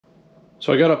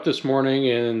So I got up this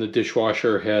morning and the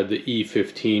dishwasher had the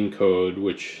E15 code,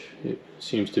 which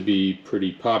seems to be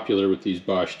pretty popular with these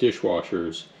Bosch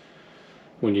dishwashers.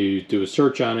 When you do a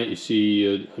search on it, you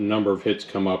see a number of hits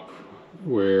come up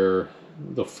where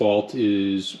the fault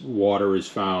is water is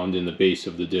found in the base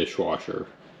of the dishwasher.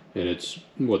 And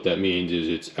what that means is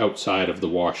it's outside of the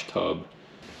wash tub.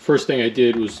 First thing I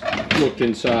did was looked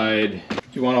inside.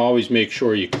 You want to always make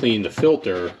sure you clean the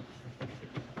filter.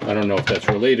 I don't know if that's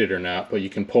related or not, but you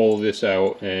can pull this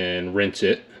out and rinse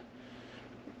it.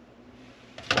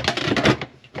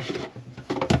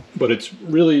 But it's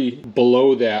really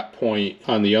below that point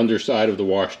on the underside of the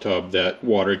wash tub that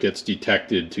water gets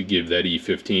detected to give that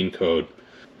E15 code.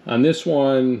 On this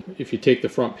one, if you take the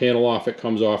front panel off, it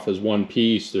comes off as one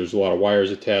piece. There's a lot of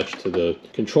wires attached to the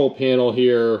control panel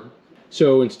here.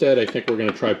 So instead, I think we're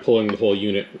going to try pulling the whole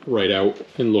unit right out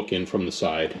and look in from the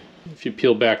side. If you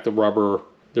peel back the rubber,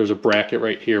 there's a bracket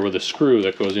right here with a screw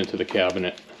that goes into the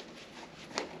cabinet.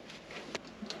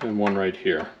 And one right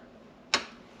here.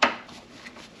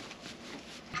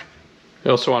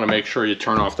 You also want to make sure you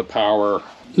turn off the power.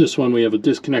 This one we have a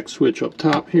disconnect switch up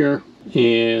top here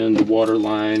and the water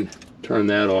line. Turn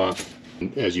that off.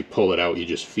 As you pull it out, you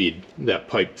just feed that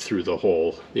pipe through the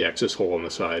hole, the access hole on the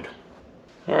side.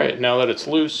 Alright, now that it's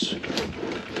loose,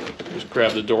 just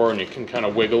grab the door and you can kind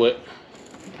of wiggle it.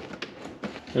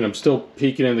 And I'm still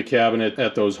peeking in the cabinet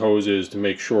at those hoses to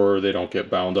make sure they don't get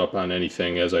bound up on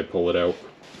anything as I pull it out.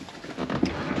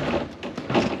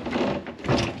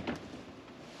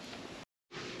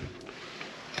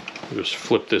 Just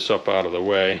flip this up out of the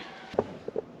way.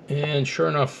 And sure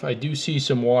enough, I do see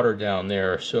some water down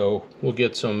there, so we'll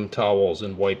get some towels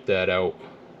and wipe that out.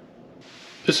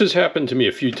 This has happened to me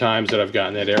a few times that I've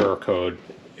gotten that error code.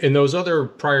 In those other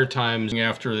prior times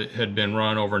after it had been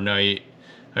run overnight,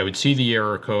 I would see the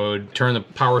error code, turn the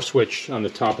power switch on the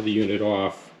top of the unit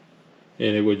off,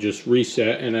 and it would just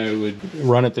reset, and I would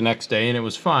run it the next day and it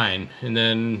was fine. And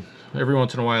then every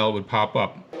once in a while it would pop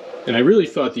up. And I really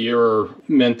thought the error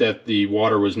meant that the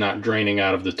water was not draining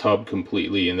out of the tub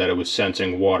completely and that it was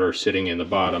sensing water sitting in the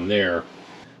bottom there.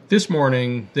 This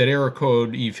morning, that error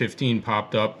code E15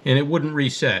 popped up and it wouldn't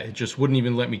reset. It just wouldn't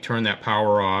even let me turn that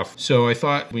power off. So I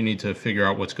thought we need to figure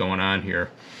out what's going on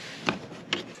here.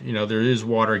 You know, there is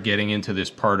water getting into this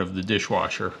part of the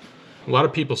dishwasher. A lot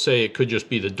of people say it could just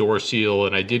be the door seal,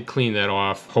 and I did clean that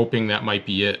off, hoping that might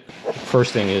be it.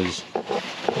 First thing is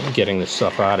getting this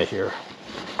stuff out of here.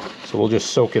 So we'll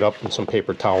just soak it up in some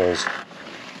paper towels.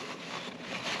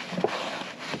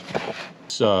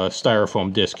 This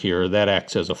styrofoam disc here, that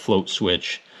acts as a float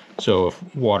switch. So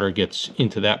if water gets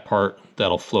into that part,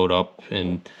 that'll float up,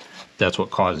 and that's what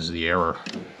causes the error.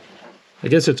 I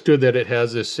guess it's good that it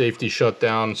has this safety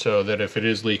shutdown so that if it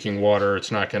is leaking water,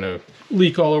 it's not going to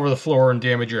leak all over the floor and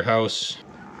damage your house.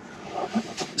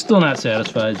 Still not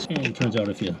satisfied. And it turns out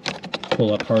if you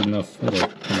pull up hard enough, it'll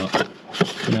come up.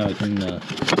 So now I can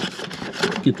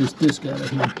get this disc out of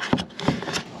here.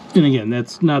 And again,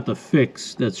 that's not the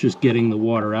fix, that's just getting the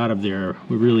water out of there.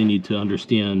 We really need to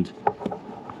understand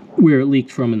where it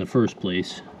leaked from in the first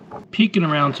place. Peeking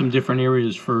around some different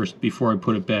areas first before I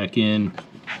put it back in.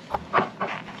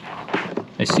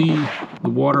 I see the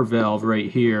water valve right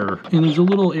here, and there's a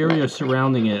little area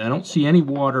surrounding it. I don't see any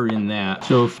water in that.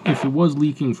 So if it was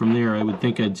leaking from there, I would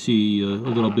think I'd see a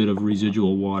little bit of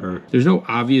residual water. There's no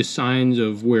obvious signs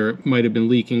of where it might have been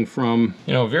leaking from.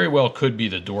 You know, very well could be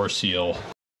the door seal.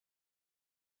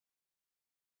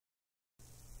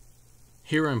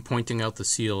 Here I'm pointing out the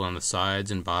seal on the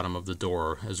sides and bottom of the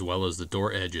door, as well as the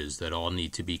door edges that all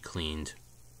need to be cleaned.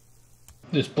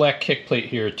 This black kick plate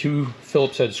here, 2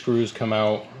 Phillips head screws come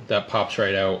out, that pops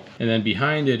right out. And then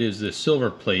behind it is this silver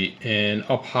plate, and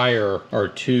up higher are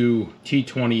 2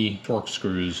 T20 torque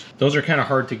screws. Those are kind of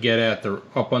hard to get at, they're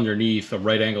up underneath. A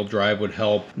right angle drive would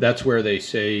help. That's where they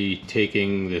say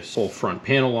taking this whole front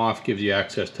panel off gives you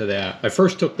access to that. I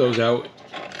first took those out,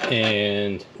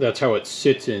 and that's how it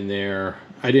sits in there.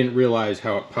 I didn't realize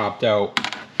how it popped out,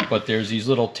 but there's these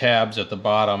little tabs at the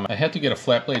bottom. I had to get a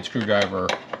flat blade screwdriver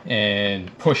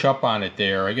and push up on it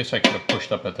there. I guess I could have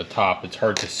pushed up at the top. It's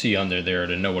hard to see under there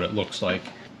to know what it looks like.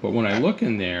 But when I look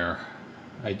in there,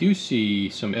 I do see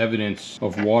some evidence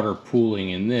of water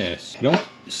pooling in this. I don't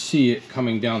see it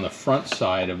coming down the front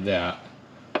side of that,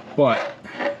 but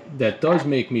that does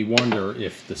make me wonder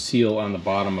if the seal on the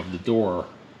bottom of the door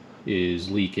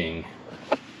is leaking,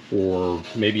 or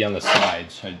maybe on the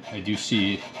sides. I do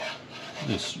see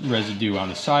this residue on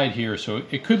the side here, so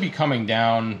it could be coming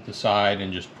down the side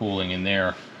and just pooling in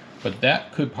there, but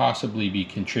that could possibly be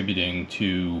contributing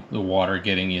to the water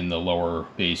getting in the lower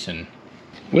basin.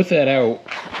 With that out,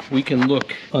 we can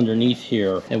look underneath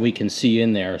here and we can see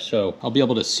in there. So I'll be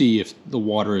able to see if the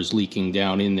water is leaking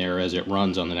down in there as it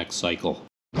runs on the next cycle.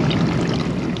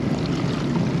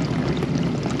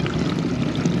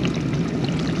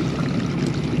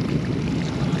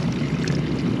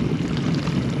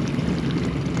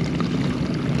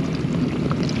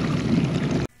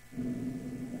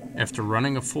 After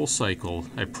running a full cycle,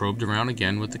 I probed around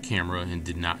again with the camera and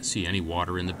did not see any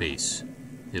water in the base.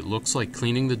 It looks like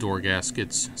cleaning the door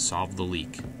gaskets solved the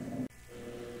leak.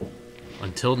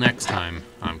 Until next time,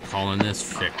 I'm calling this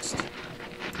fixed.